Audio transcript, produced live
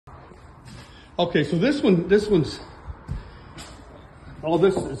Okay, so this one's, all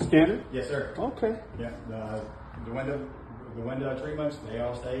this is standard? Yes, sir. Okay. Yeah, the window treatments, they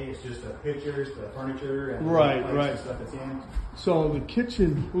all stay. It's just the pictures, the furniture, and Right. and stuff that's in. So the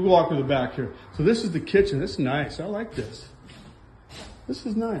kitchen, we'll walk to the back here. So this is the kitchen. This is nice. I like this. This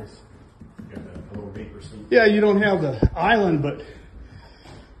is nice. You got the little beaker seat. Yeah, you don't have the island, but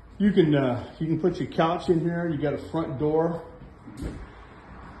you can put your couch in here. You got a front door.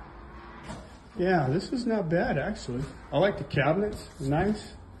 Yeah, this is not bad actually. I like the cabinets.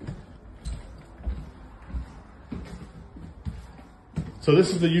 Nice. So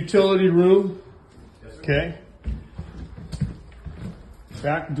this is the utility room. Yes, sir. Okay.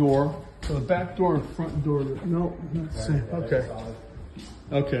 Back door. So the back door and front door. No, not the same. Okay.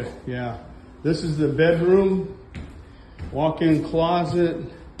 Okay. Yeah. This is the bedroom. Walk-in closet.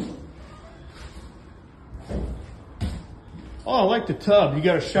 Oh, I like the tub. You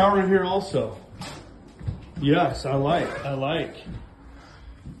got a shower in here also. Yes, I like.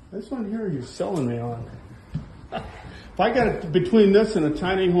 This one here you're selling me on. If I got it between this and a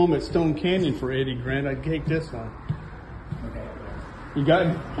tiny home at Stone Canyon for 80 grand, I'd take this one. Okay. You got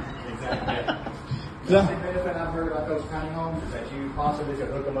it? Exactly. The Yeah. only benefit I've heard about those tiny homes is that you possibly could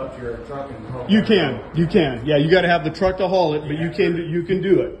hook them up to your truck and haul You it. can. Yeah, you got to have the truck to haul it, but you can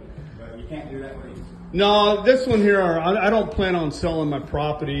do it. But you can't do that with these. No, this one here, I don't plan on selling my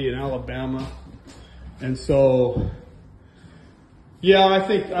property in Alabama. And so, yeah, I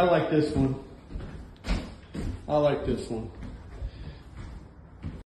think I like this one. I like this one.